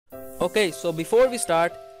Okay, so before we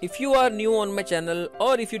start, if you are new on my channel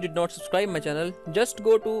or if you did not subscribe my channel, just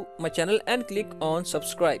go to my channel and click on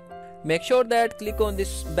subscribe. Make sure that click on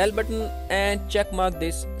this bell button and check mark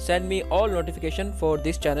this, send me all notification for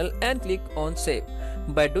this channel and click on save.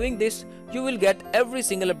 By doing this, you will get every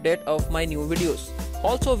single update of my new videos.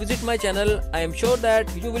 Also visit my channel, I am sure that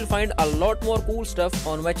you will find a lot more cool stuff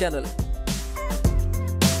on my channel.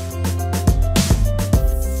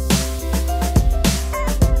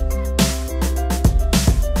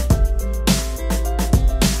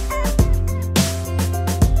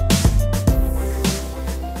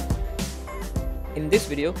 In this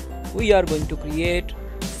video, we are going to create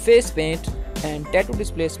face paint and tattoo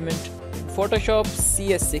displacement in Photoshop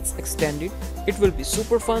Cs6 extended. It will be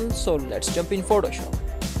super fun, so let's jump in Photoshop.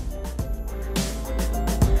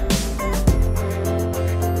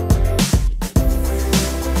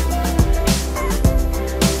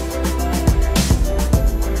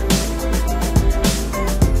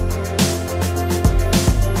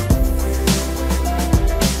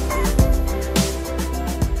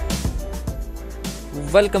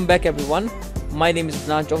 Welcome back everyone, my name is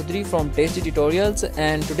Adnan from Tasty Tutorials,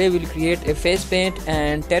 and today we'll create a face paint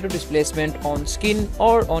and tattoo displacement on skin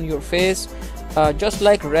or on your face, just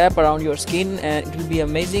like wrap around your skin, and it will be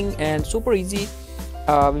amazing and super easy.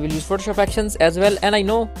 We will use Photoshop actions as well, and I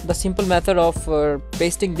know the simple method of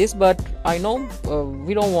pasting this, but I know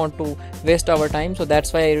we don't want to waste our time, so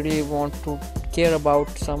that's why I really want to care about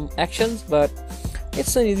some actions, but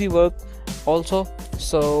it's an easy work also,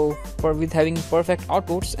 so with having perfect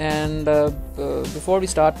outputs. And before we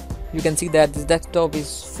start, you can see that this desktop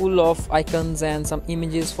is full of icons and some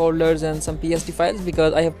images folders and some PSD files,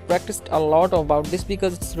 because I have practiced a lot about this,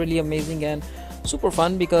 because it's really amazing and super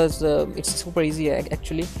fun, because it's super easy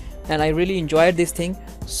actually, and I really enjoyed this thing.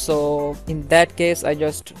 So in that case, I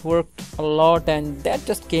just worked a lot, and that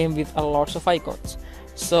just came with a lots of icons.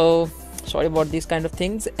 So sorry about these kind of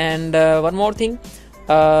things. And one more thing,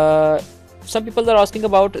 some people are asking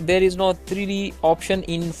about there is no 3D option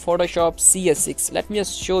in Photoshop Cs6. Let me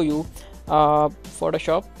just show you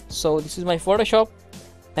Photoshop. So this is my Photoshop,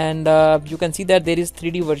 and you can see that there is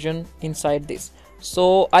 3D version inside this.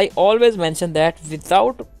 So I always mention that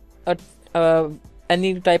without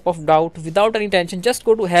any type of doubt, without any tension, just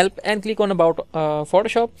go to help and click on about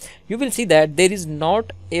Photoshop. You will see that there is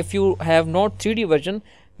not, if you have not 3D version,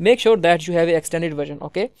 make sure that you have an extended version.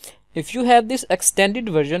 Okay, if you have this extended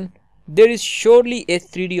version, there is surely a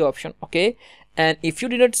 3D option. Okay, and if you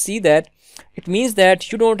didn't see that, it means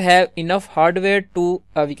that you don't have enough hardware to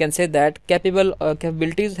we can say that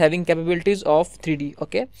having capabilities of 3D.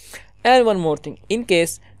 Okay, and one more thing, in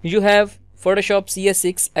case you have Photoshop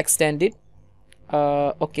Cs6 extended,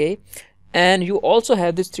 okay, and you also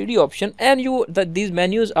have this 3D option, and these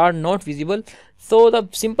menus are not visible, so the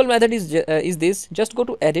simple method is this: just go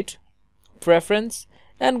to edit, preference,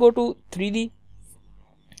 and go to 3D.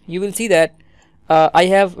 You will see that I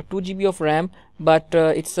have 2 GB of RAM, but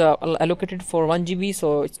it's allocated for 1 GB,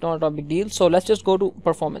 so it's not a big deal. So let's just go to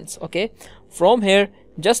performance. Okay, from here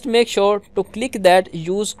just make sure to click that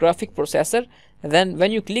use graphic processor. Then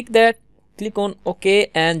when you click that, click on OK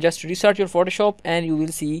and just restart your Photoshop, and you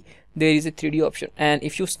will see there is a 3D option. And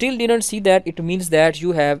if you still didn't see that, it means that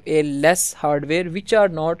you have a less hardware which are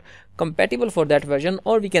not compatible for that version,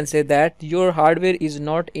 or we can say that your hardware is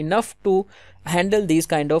not enough to handle these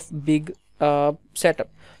kind of big setup.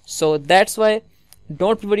 So that's why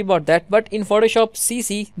don't worry about that. But in Photoshop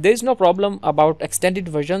CC there is no problem about extended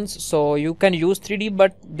versions, so you can use 3D,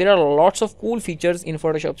 but there are lots of cool features in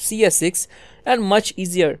Photoshop CS6 and much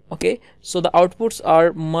easier. Okay, so the outputs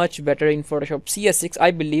are much better in Photoshop CS6,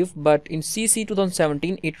 I believe, but in CC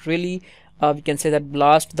 2017 it really we can say that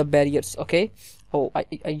blast the barriers. Okay, oh,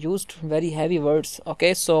 I used very heavy words.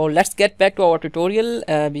 Okay, so let's get back to our tutorial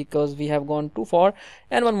because we have gone too far.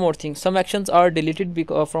 And one more thing, some actions are deleted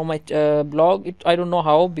from my blog. I don't know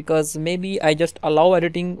how, because maybe I just allow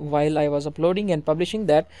editing while I was uploading and publishing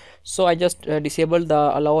that, so I just disabled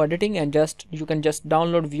the allow editing, and you can just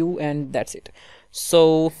download view, and that's it.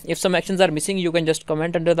 So if some actions are missing, you can just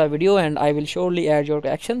comment under the video and I will surely add your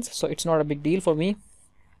actions, so it's not a big deal for me.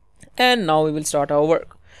 And now we will start our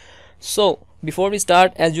work. So before we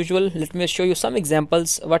start, as usual, let me show you some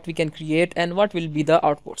examples what we can create and what will be the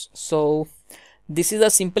outputs. So this is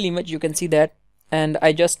a simple image, you can see that, and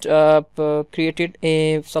I just created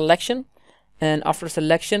a selection, and after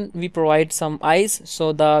selection we provide some eyes,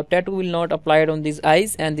 so the tattoo will not apply it on these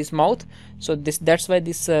eyes and this mouth, so that's why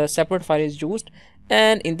this separate file is used.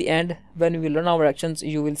 And in the end, when we will run our actions,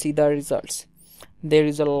 you will see the results. there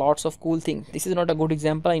is a lots of cool thing. This is not a good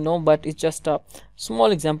example, I know, but it's just a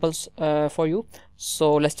small examples for you.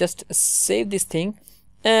 So let's just save this thing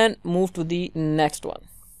and move to the next one.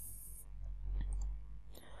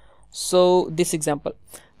 So this example,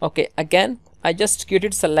 okay, again I just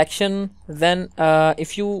created selection. Then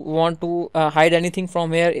if you want to hide anything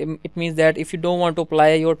from here, it means that if you don't want to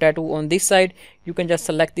apply your tattoo on this side, you can just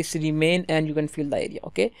select this remain and you can fill the area.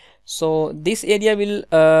 Okay, so this area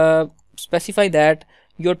will specify that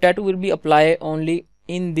your tattoo will be applied only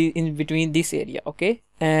in between this area. Okay,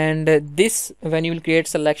 and this, when you will create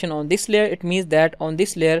selection on this layer, it means that on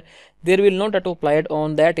this layer there will not tattoo applied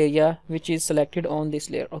on that area which is selected on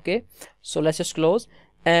this layer. Okay, so let's just close,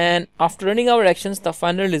 and after running our actions, the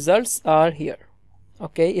final results are here.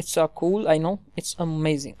 Okay, it's cool, I know, it's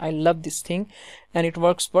amazing, I love this thing and it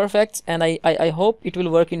works perfect. And I hope it will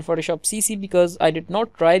work in Photoshop CC, because I did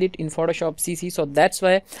not try it in Photoshop CC, so that's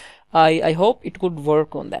why I hope it could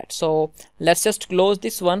work on that. So let's just close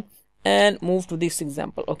this one and move to this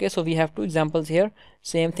example. Okay, so we have two examples here,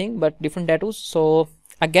 same thing but different tattoos. So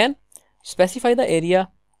again, specify the area,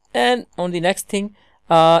 and on the next thing,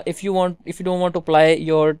 if you don't want to apply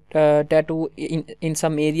your tattoo in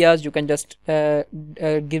some areas, you can just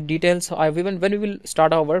give details. So when we will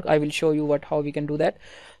start our work, I will show you how we can do that.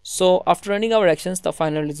 So after running our actions, the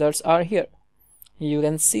final results are here. You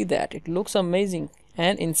can see that it looks amazing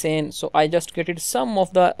and insane. So I just created some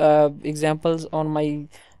of the examples on my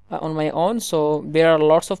own. So there are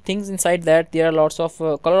lots of things inside that. There are lots of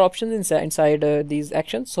color options inside these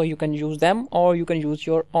actions, so you can use them or you can use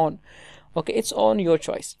your own. Okay, it's on your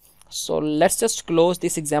choice. So let's just close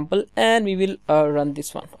this example and we will run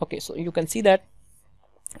this one. Okay, so you can see that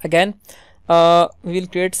again we will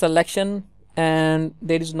create selection and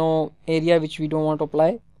there is no area which we don't want to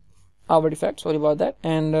apply our effect, sorry about that,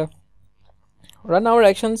 and run our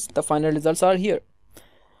actions. The final results are here.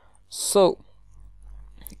 So,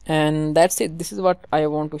 and that's it, this is what I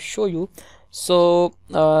want to show you. So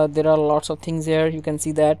there are lots of things here. You can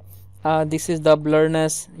see that this is the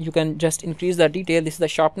blurriness, you can just increase the detail. This is the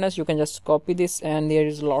sharpness, you can just copy this and there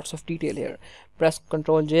is lots of detail here. Press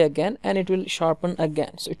Ctrl J again and it will sharpen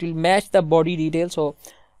again, so it will match the body detail. So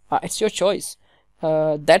it's your choice.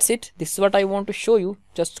 That's it, this is what I want to show you.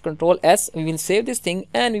 Just Ctrl S, we will save this thing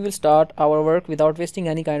and we will start our work without wasting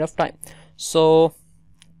any kind of time. So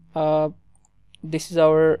this is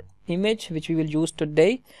our image which we will use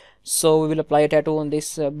today. So we will apply a tattoo on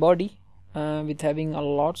this body with having a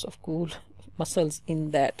lots of cool muscles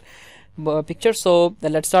in that picture. So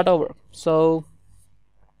let's start our work. So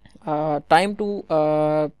time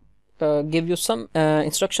to give you some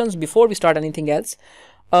instructions before we start anything else.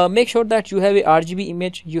 Make sure that you have a RGB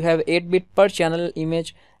image, you have 8-bit per channel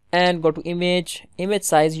image, and go to image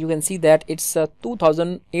size. You can see that it's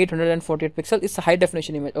 2848 pixels. It's a high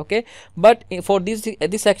definition image. Okay, but for this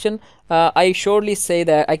section I can surely say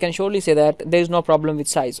that there is no problem with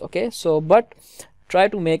size. Okay, so but try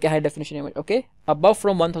to make a high definition image. Okay, above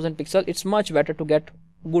from 1000 pixels, it's much better to get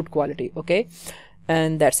good quality. Okay,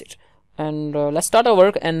 and that's it. And let's start our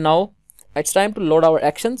work. And now it's time to load our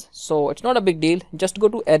actions. So it's not a big deal, just go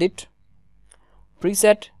to edit,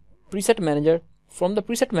 preset manager. From the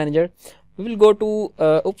preset manager we will go to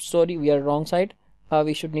oops, sorry, we are wrong side.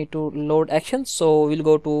 We should need to load actions. So we'll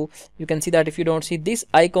go to, you can see that if you don't see this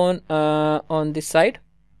icon on this side,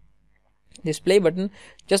 this play button,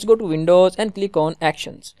 just go to Windows and click on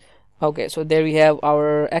actions. Okay, so there we have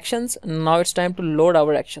our actions. Now it's time to load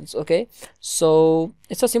our actions. Okay, so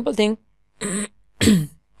it's a simple thing.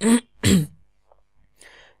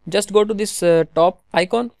 Just go to this top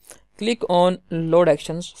icon, click on load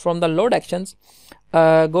actions. From the load actions,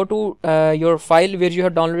 go to your file where you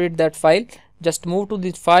have downloaded that file. Just move to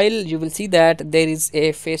this file. You will see that there is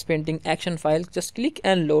a face painting action file. Just click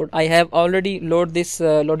and load. I have already loaded this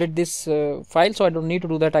file, so I don't need to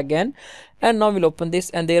do that again. And now we'll open this,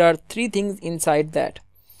 and there are 3 things inside that.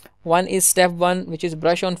 One is step 1, which is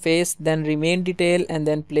brush on face, then remain detail, and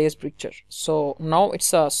then place picture. So now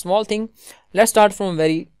it's a small thing. Let's start from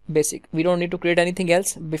very basic. We don't need to create anything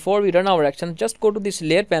else. Before we run our action, just go to this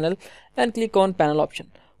layer panel and click on panel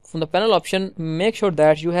option. From the panel option, make sure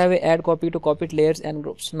that you have a add copy to copied layers and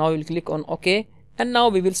groups. Now we'll click on OK, and now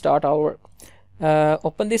we will start our work.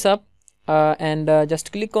 Open this up and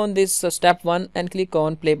just click on this step 1 and click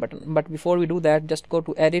on play button. But before we do that, just go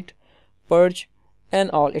to edit, purge, and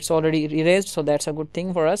all. It's already erased, so that's a good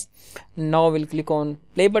thing for us. Now we'll click on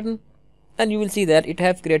play button, and you will see that it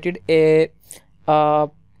have created a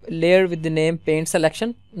layer with the name paint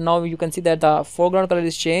selection. Now you can see that the foreground color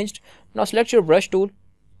is changed. Now select your brush tool,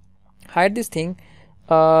 hide this thing,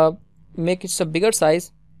 make it a bigger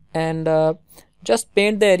size, and just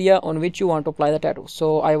paint the area on which you want to apply the tattoo.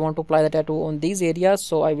 So I want to apply the tattoo on these areas,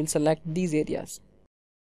 so I will select these areas.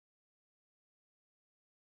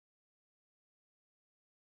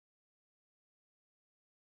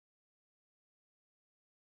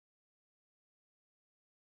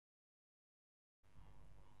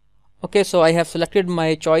 Okay, so I have selected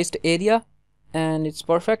my choiced area and it's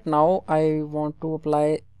perfect. Now I want to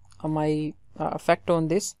apply my effect on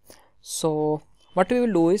this. So what we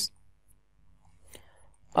will do is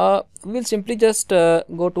we'll simply just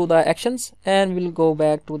go to the actions and we'll go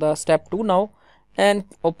back to the step 2 now and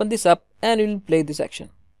open this up and we'll play this action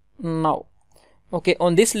now. Okay,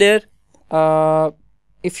 on this layer,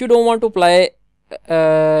 if you don't want to apply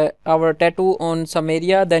our tattoo on some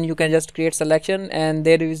area, then you can just create selection and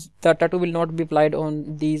there is the tattoo will not be applied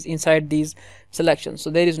on these inside these selections. So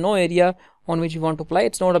there is no area on which you want to apply.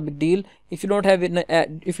 It's not a big deal. If you don't have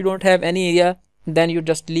if you don't have any area, then you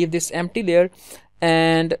just leave this empty layer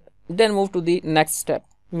and then move to the next step.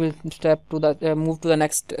 We'll move to the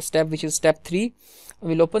next step, which is step 3.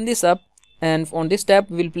 We'll open this up and on this step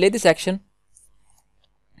we'll play this action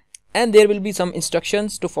and there will be some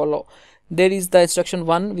instructions to follow. There is the instruction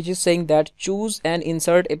 1, which is saying that choose and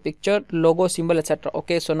insert a picture, logo, symbol, etc.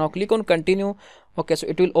 Okay, so now click on continue. Okay, so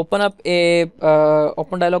it will open up a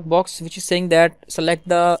open dialog box which is saying that select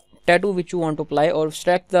the tattoo which you want to apply or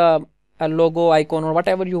select the logo, icon, or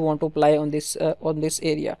whatever you want to apply on this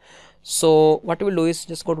area. So what we will do is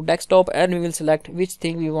just go to desktop and we will select which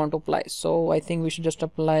thing we want to apply. So I think we should just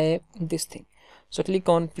apply this thing. So click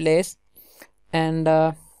on place and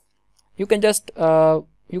you can just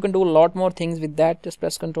you can do a lot more things with that. Just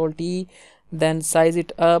press Ctrl T, then size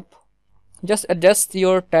it up. Just adjust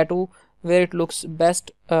your tattoo where it looks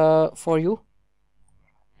best for you,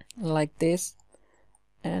 like this.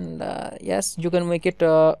 And yes, you can make it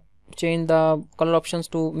change the color options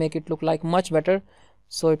to make it look like much better,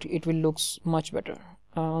 so it will looks much better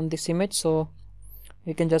on this image. So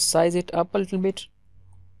you can just size it up a little bit.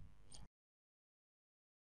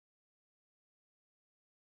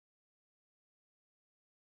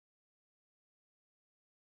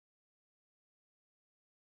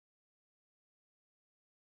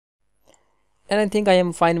 And I think I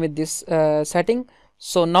am fine with this setting.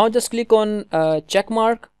 So now just click on check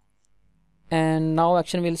mark and now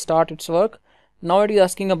action will start its work. Now it is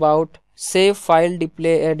asking about save file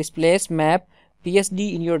displace map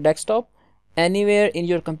PSD in your desktop anywhere in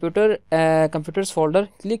your computers folder.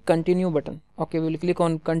 Click continue button. Okay, we'll click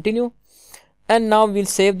on continue and now we'll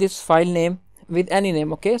save this file name with any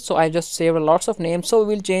name. Okay, so I just saved lots of names, so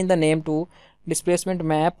we'll change the name to displacement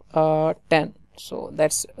map 10. So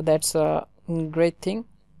that's a great thing,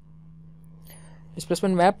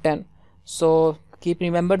 displacement map 10. So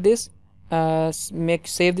remember this,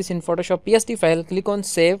 save this in Photoshop PSD file, click on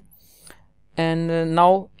save and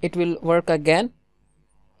now it will work again.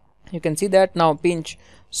 You can see that now pinch,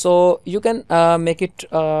 so you can make it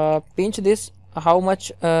pinch this how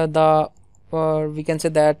much we can say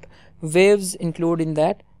that waves include in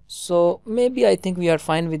that. So maybe I think we are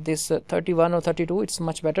fine with this 31 or 32. It's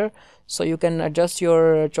much better, so you can adjust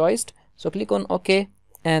your choice. So click on OK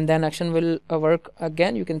and then action will work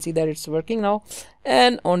again. You can see that it's working now.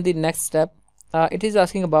 And on the next step, it is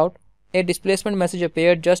asking about a displacement message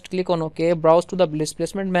appeared. Just click on OK, browse to the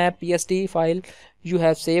displacement map PSD file you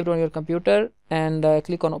have saved on your computer and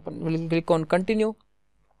click on open. We'll click on continue.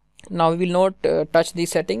 Now we will not touch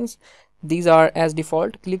these settings, these are as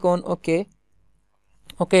default. Click on OK.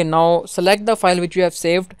 Okay, now select the file which you have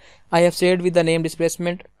saved. I have saved with the name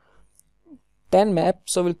displacement 10 map,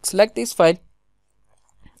 so we'll select this file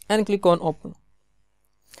and click on open.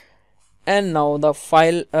 And now the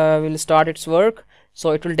file will start its work,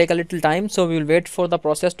 so it will take a little time, so we will wait for the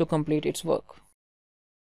process to complete its work.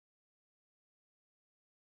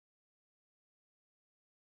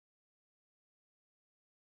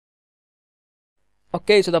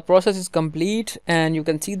 Okay, so the process is complete and you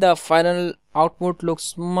can see the final output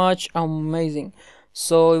looks much amazing.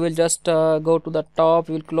 So we will just go to the top,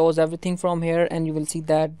 we will close everything from here and you will see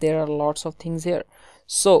that there are lots of things here.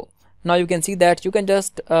 So now you can see that you can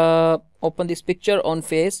just open this picture on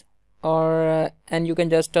face or and you can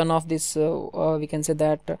just turn off this we can say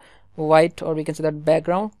that white, or we can say that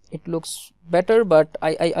background. It looks better, but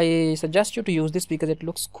I suggest you to use this because it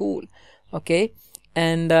looks cool. Okay,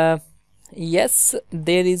 and yes,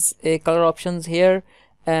 there is a color options here,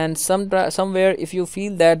 and somewhere if you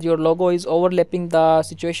feel that your logo is overlapping the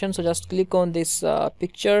situation, so just click on this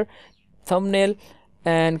picture thumbnail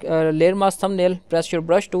and layer mask thumbnail, press your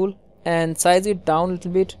brush tool and size it down a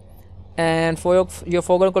little bit, and for your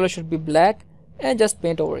foreground color should be black and just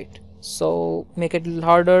paint over it. So make it a little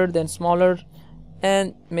harder, then smaller,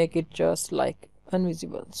 and make it just like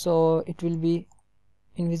invisible, so it will be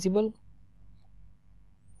invisible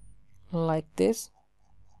like this.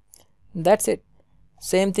 That's it.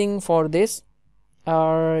 Same thing for this,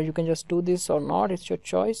 or you can just do this or not, it's your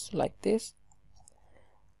choice, like this.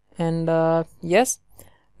 And yes,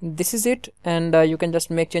 this is it. And you can just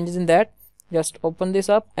make changes in that. Just open this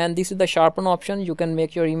up, and this is the sharpen option. You can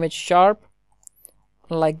make your image sharp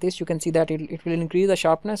like this. You can see that it will increase the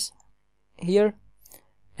sharpness here.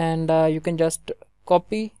 And you can just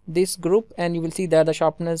copy this group, and you will see that the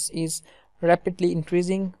sharpness is rapidly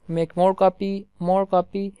increasing. Make more copy,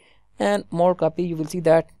 and more copy. You will see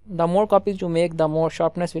that the more copies you make, the more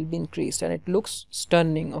sharpness will be increased, and it looks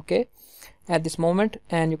stunning, okay, at this moment.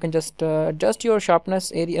 And you can just adjust your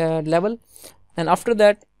sharpness area level. And after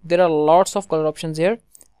that, there are lots of color options here.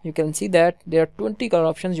 You can see that there are 20 color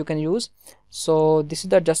options you can use. So this is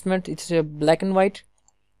the adjustment. It's a black and white,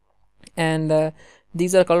 and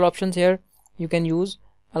these are color options here you can use,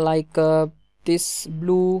 like this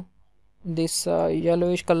blue, this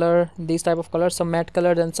yellowish color, these type of colors, some matte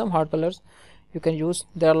colors and some hard colors you can use.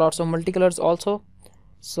 There are lots of multicolors also,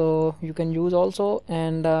 so you can use also.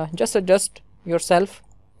 And just adjust yourself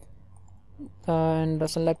and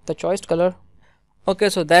select the choice color. Okay,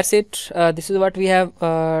 so that's it. This is what we have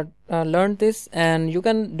learned this, and you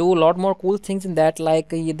can do a lot more cool things in that.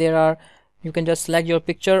 Like you can just select your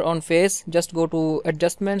picture on face, just go to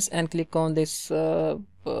adjustments and click on this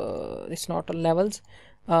it's not levels,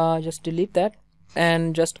 just delete that,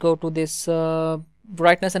 and just go to this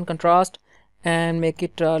brightness and contrast and make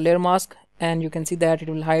it layer mask, and you can see that it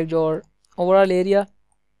will hide your overall area,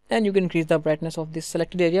 and you can increase the brightness of this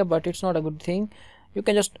selected area, but it's not a good thing. You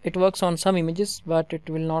can just, it works on some images but it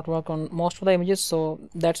will not work on most of the images, so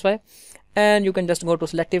that's why. And you can just go to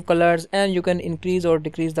selective colors, and you can increase or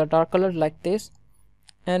decrease the dark color like this,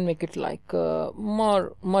 and make it like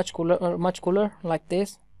much cooler like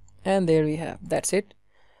this. And there we have, that's it.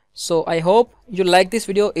 So I hope you like this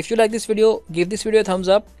video. If you like this video, give this video a thumbs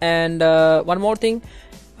up. And one more thing,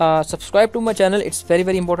 subscribe to my channel. It's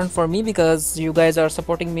very important for me, because you guys are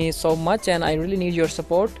supporting me so much and I really need your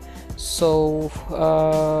support. So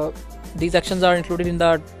these actions are included in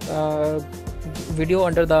the video,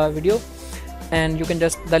 under the video, and you can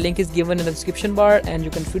just, the link is given in the description bar, and you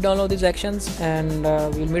can free download these actions. And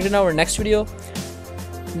we'll meet in our next video.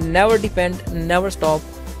 Never depend, never stop,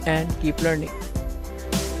 and keep learning.